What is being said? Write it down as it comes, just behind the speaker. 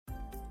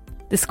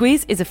The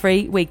Squiz is a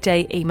free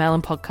weekday email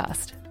and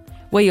podcast.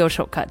 We're your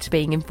shortcut to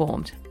being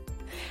informed.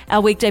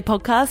 Our weekday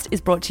podcast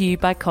is brought to you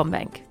by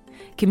CommBank,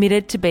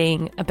 committed to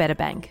being a better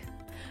bank.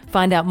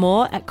 Find out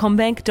more at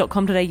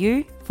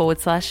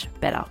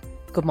commbank.com.au/better.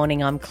 Good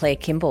morning, I'm Claire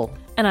Kimball.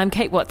 And I'm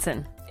Kate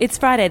Watson. It's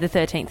Friday the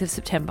 13th of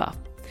September.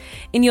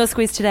 In your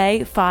Squiz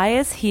today,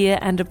 fires here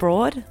and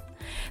abroad,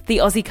 the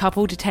Aussie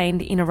couple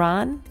detained in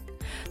Iran,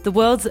 the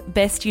world's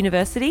best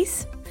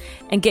universities,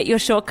 and get your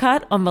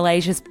shortcut on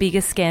Malaysia's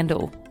biggest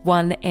scandal,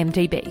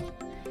 1MDB.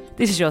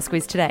 This is your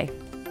Squiz today.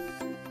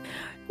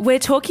 We're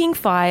talking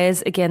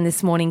fires again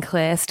this morning,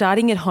 Claire,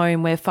 starting at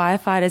home where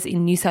firefighters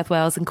in New South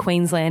Wales and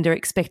Queensland are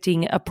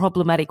expecting a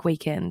problematic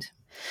weekend.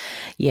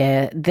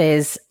 Yeah,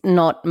 there's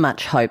not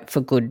much hope for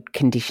good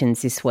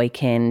conditions this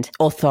weekend.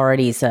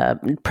 Authorities are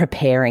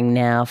preparing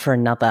now for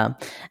another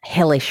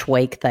hellish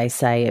week, they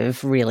say,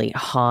 of really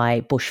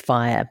high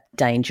bushfire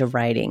danger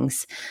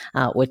ratings.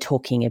 We're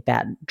talking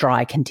about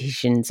dry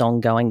conditions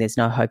ongoing. There's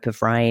no hope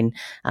of rain.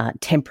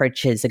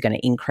 Temperatures are going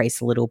to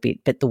increase a little bit,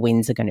 but the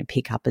winds are going to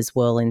pick up as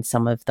well in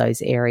some of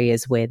those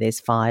areas where there's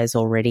fires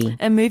already.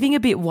 And moving a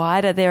bit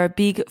wider, there are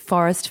big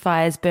forest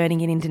fires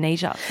burning in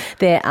Indonesia.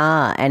 There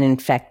are, and in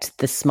fact,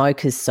 the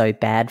smoke is so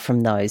bad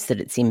from those that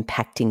it's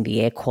impacting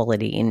the air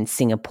quality in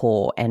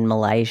Singapore and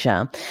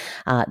Malaysia.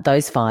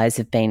 Those fires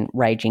have been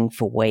raging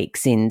for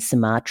weeks in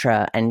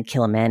Sumatra and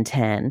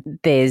Kalimantan.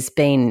 There's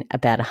been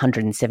about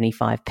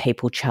 175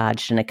 people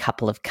charged and a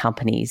couple of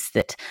companies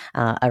that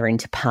are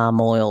into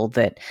palm oil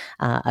that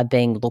are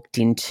being looked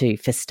into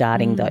for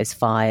starting those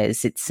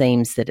fires. It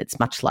seems that it's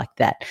much like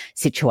that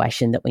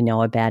situation that we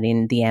know about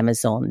in the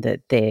Amazon,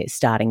 that they're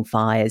starting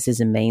fires as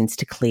a means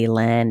to clear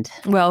land.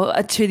 Well,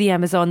 to the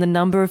Amazon, the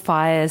number of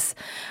fires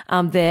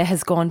there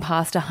has gone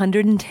past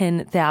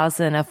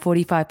 110,000, a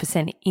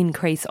 45%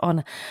 increase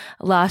on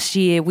last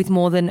year, with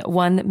more than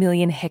 1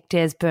 million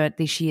hectares burnt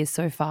this year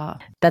so far.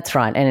 That's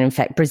right. And in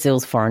fact,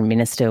 Brazil's foreign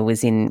minister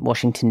was in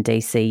Washington,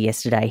 D.C.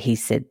 yesterday. He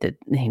said that,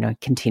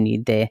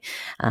 continued their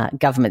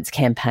government's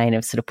campaign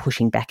of sort of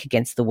pushing back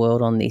against the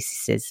world on this. He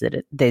says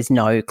that there's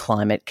no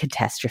climate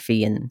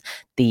catastrophe, and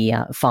the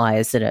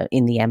fires that are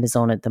in the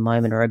Amazon at the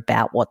moment are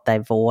about what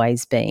they've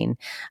always been.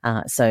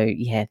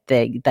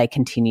 They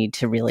continue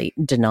to really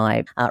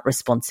deny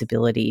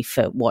responsibility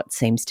for what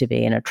seems to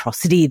be an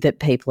atrocity that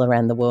people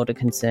around the world are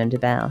concerned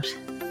about.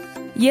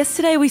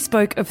 Yesterday we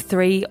spoke of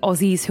 3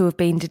 Aussies who have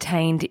been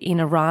detained in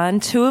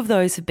Iran. 2 of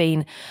those have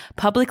been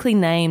publicly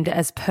named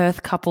as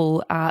Perth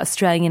couple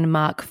Australian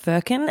Mark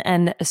Firkin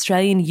and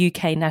Australian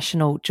UK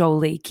national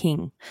Jolie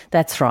King.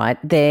 That's right.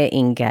 They're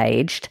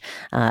engaged.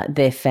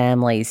 Their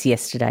families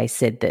yesterday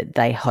said that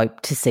they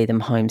hope to see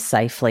them home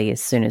safely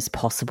as soon as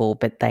possible,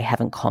 but they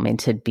haven't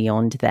commented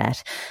beyond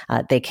that.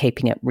 They're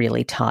keeping it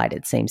really tight.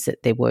 It seems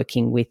that they're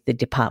working with the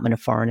Department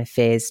of Foreign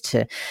Affairs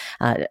to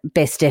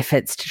best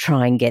efforts to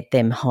try and get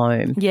them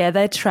home. Yeah,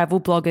 they're travel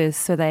bloggers,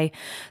 so they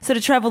sort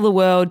of travel the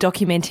world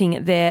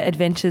documenting their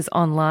adventures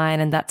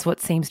online, and that's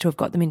what seems to have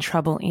got them in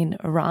trouble in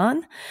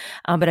Iran.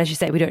 But as you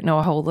say, we don't know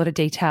a whole lot of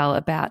detail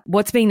about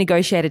what's being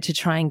negotiated to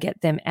try and get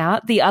them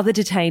out. The other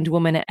detained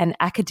woman, an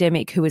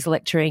academic who is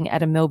lecturing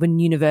at a Melbourne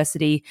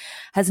university,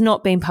 has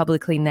not been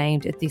publicly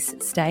named at this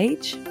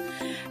stage.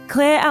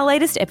 Claire, our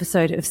latest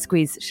episode of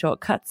Squiz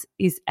Shortcuts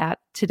is out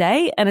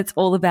today, and it's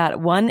all about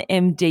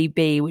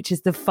 1MDB, which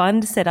is the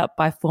fund set up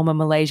by former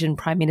Malaysian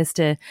Prime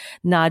Minister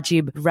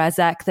Najib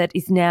Razak that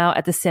is now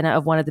at the centre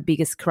of one of the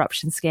biggest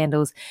corruption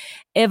scandals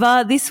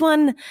ever. This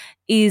one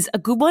is a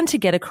good one to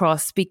get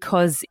across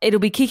because it'll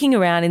be kicking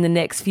around in the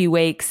next few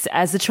weeks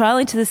as the trial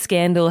into the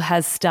scandal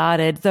has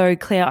started, though,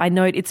 Claire, I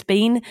note it's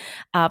been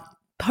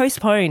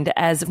postponed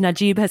as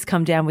Najib has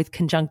come down with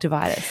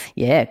conjunctivitis.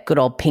 Yeah, good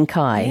old pink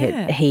eye.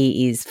 Yeah.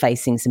 He is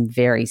facing some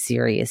very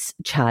serious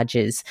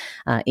charges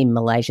in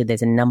Malaysia.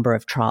 There's a number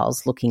of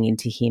trials looking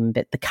into him,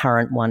 but the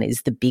current one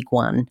is the big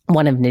one.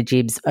 One of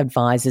Najib's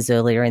advisors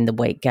earlier in the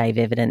week gave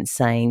evidence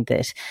saying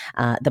that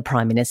the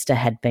Prime Minister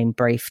had been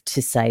briefed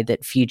to say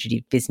that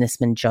fugitive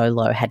businessman Joe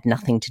Low had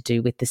nothing to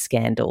do with the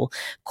scandal.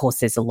 Of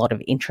course, there's a lot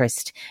of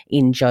interest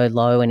in Joe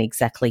Low and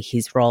exactly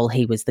his role.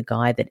 He was the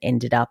guy that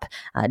ended up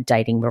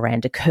dating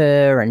Miranda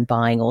Kerr and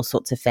buying all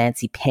sorts of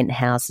fancy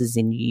penthouses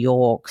in New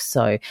York.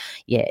 So,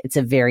 yeah, it's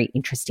a very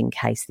interesting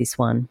case, this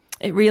one.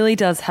 It really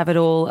does have it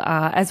all.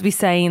 As we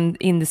say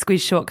in the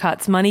Squiz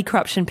Shortcuts, money,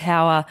 corruption,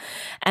 power,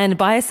 and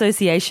by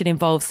association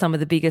involves some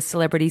of the biggest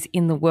celebrities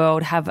in the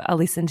world. Have a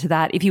listen to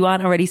that. If you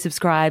aren't already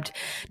subscribed,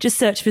 just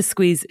search for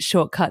Squiz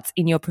Shortcuts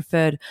in your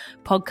preferred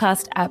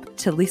podcast app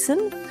to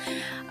listen.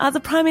 The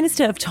Prime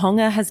Minister of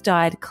Tonga has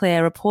died,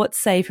 Claire. Reports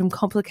say from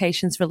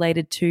complications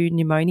related to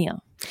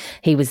pneumonia.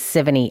 He was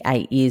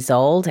 78 years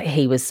old.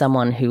 He was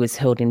someone who was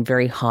held in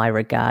very high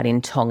regard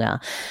in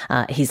Tonga.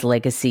 His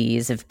legacy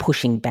is of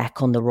pushing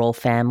back on the royal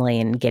family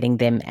and getting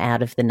them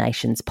out of the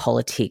nation's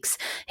politics.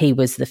 He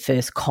was the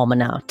first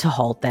commoner to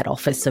hold that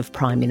office of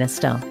Prime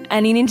Minister.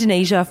 And in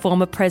Indonesia,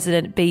 former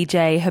President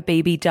B.J.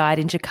 Habibie died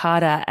in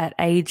Jakarta at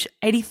age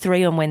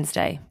 83 on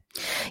Wednesday.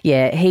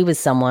 Yeah, he was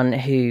someone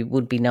who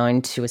would be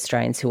known to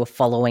Australians who were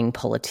following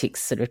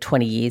politics sort of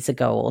 20 years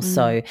ago or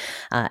so.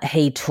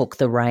 He took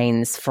the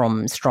reins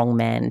from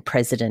strongman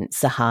President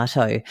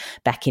Suharto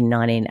back in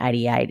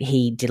 1988.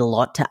 He did a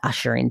lot to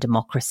usher in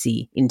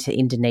democracy into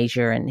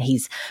Indonesia, and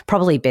he's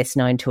probably best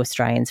known to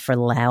Australians for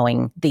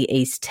allowing the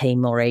East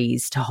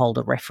Timorese to hold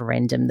a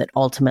referendum that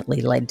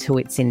ultimately led to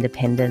its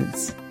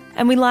independence.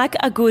 And we like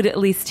a good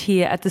list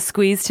here at The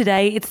Squiz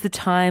today. It's the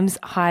Times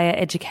Higher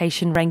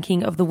Education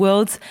ranking of the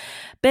world's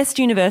best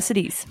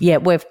universities. Yeah,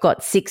 we've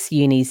got 6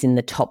 unis in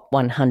the top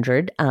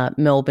 100.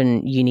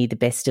 Melbourne Uni, the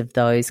best of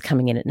those,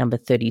 coming in at number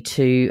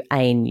 32.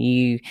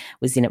 ANU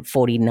was in at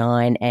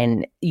 49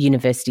 and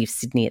University of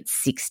Sydney at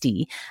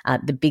 60.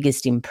 The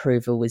biggest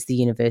improver was the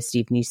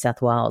University of New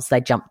South Wales. They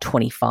jumped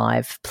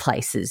 25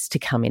 places to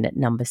come in at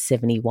number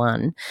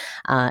 71.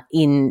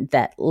 In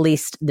that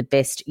list, the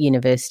best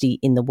university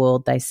in the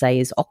world, they say,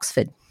 is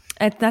Oxford.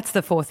 That's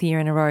the 4th year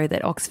in a row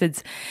that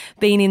Oxford's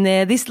been in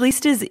there. This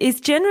list is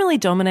generally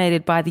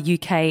dominated by the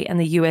UK and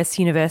the US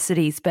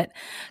universities, but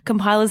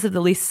compilers of the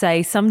list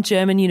say some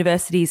German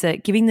universities are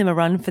giving them a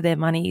run for their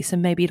money, so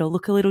maybe it'll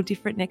look a little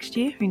different next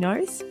year. Who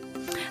knows?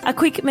 A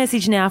quick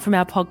message now from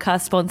our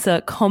podcast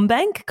sponsor,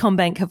 CommBank.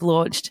 CommBank have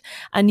launched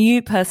a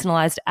new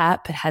personalised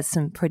app. It has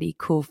some pretty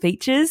cool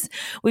features.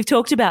 We've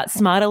talked about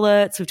smart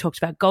alerts. We've talked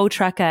about goal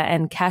tracker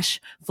and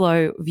cash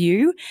flow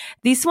view.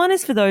 This one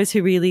is for those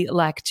who really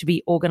like to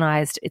be organised.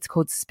 It's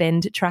called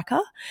Spend Tracker.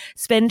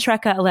 Spend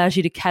Tracker allows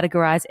you to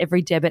categorise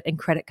every debit and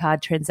credit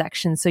card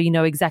transaction so you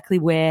know exactly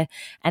where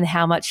and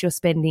how much you're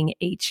spending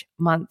each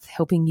month,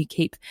 helping you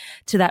keep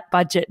to that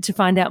budget. To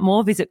find out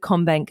more, visit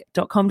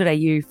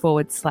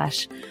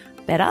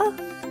commbank.com.au/better.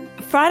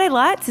 Friday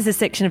Lights is a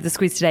section of the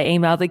Squiz Today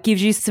email that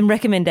gives you some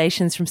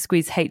recommendations from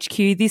Squiz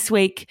HQ this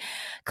week.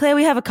 Claire,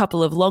 we have a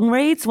couple of long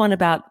reads, one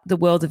about the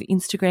world of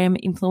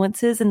Instagram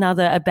influencers,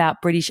 another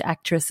about British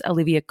actress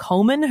Olivia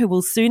Colman, who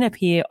will soon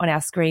appear on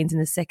our screens in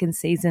the 2nd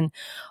season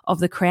of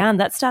The Crown.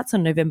 That starts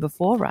on November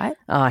 4, right?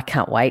 Oh, I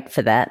can't wait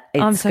for that.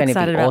 I'm so excited going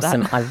to be about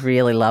awesome. that. I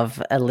really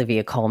love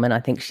Olivia Colman.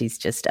 I think she's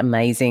just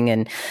amazing.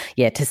 And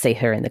yeah, to see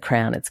her in The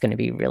Crown, it's going to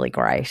be really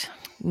great.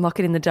 Lock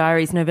it in the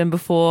diaries, November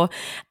 4.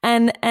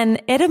 And an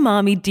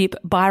edamame dip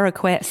by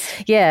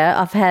request. Yeah,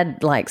 I've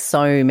had like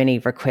so many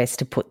requests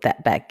to put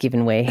that back,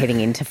 given we're heading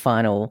into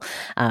final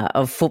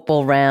of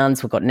football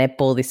rounds. We've got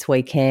netball this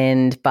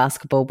weekend,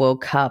 basketball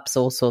World Cups,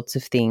 all sorts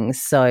of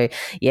things. So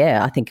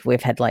yeah, I think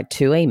we've had like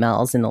 2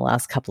 emails in the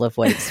last couple of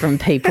weeks from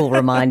people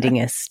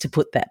reminding us to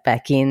put that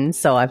back in.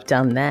 So I've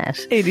done that.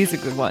 It is a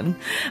good one.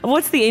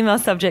 What's the email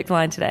subject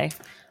line today?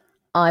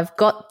 I've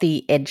got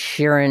the Ed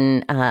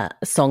Sheeran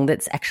song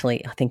that's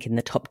actually, I think, in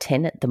the top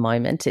 10 at the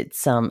moment.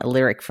 It's a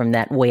lyric from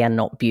that, "We are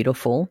not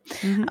beautiful."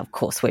 Mm-hmm. Of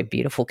course, we're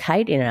beautiful,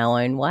 Kate, in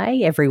our own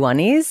way. Everyone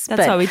is.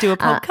 That's why we do a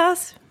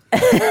podcast.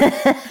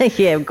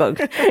 Yeah,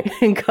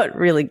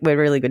 we're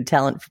really good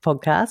talent for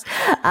podcasts.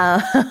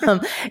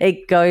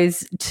 It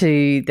goes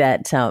to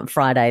that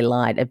Friday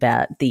Light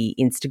about the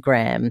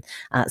Instagram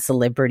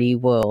celebrity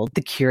world,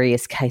 the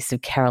curious case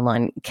of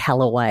Caroline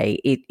Calloway.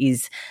 It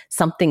is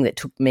something that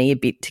took me a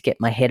bit to get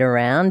my head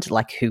around,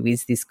 like who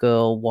is this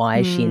girl? Why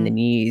is she in the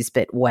news?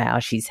 But wow,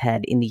 she's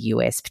had in the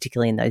US,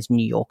 particularly in those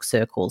New York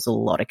circles, a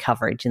lot of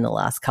coverage in the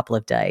last couple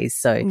of days.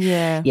 So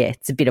yeah,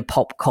 it's a bit of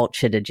pop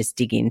culture to just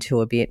dig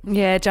into a bit.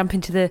 Yeah, jump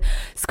into the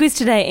Squiz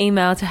Today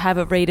email to have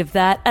a read of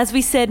that. As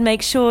we said,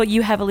 make sure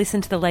you have a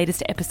listen to the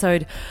latest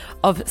episode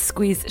of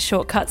Squiz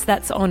Shortcuts.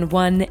 That's on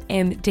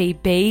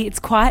 1MDB. It's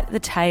quite the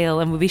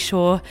tale, and we'll be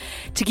sure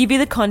to give you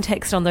the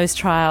context on those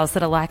trials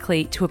that are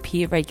likely to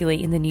appear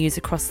regularly in the news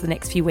across the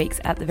next few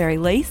weeks at the very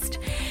least.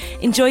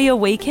 Enjoy your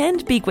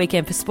weekend. Big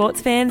weekend for sports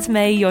fans.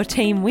 May your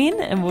team win,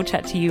 and we'll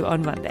chat to you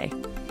on Monday.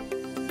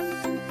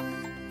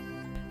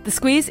 The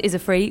Squiz is a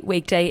free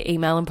weekday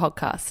email and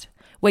podcast.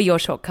 We're your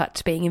shortcut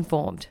to being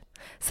informed.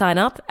 Sign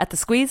up at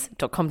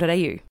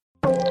thesquiz.com.au.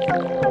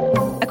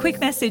 A quick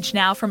message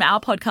now from our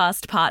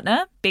podcast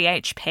partner,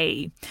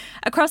 BHP.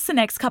 Across the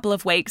next couple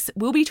of weeks,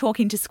 we'll be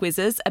talking to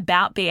Squizzers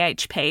about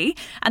BHP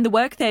and the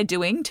work they're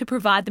doing to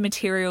provide the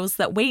materials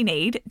that we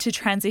need to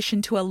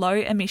transition to a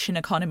low-emission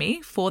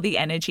economy for the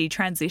energy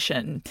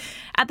transition.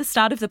 At the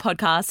start of the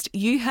podcast,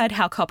 you heard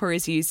how copper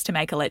is used to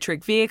make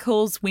electric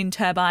vehicles, wind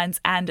turbines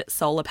and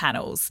solar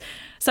panels.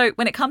 So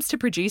when it comes to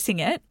producing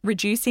it,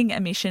 reducing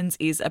emissions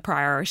is a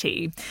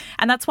priority.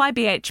 And that's why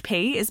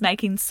BHP is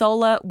making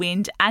solar,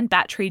 wind and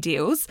battery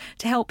deals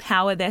to help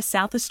power their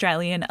South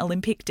Australian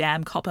Olympic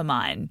Dam copper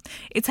mine.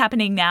 It's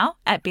happening now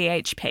at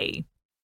BHP.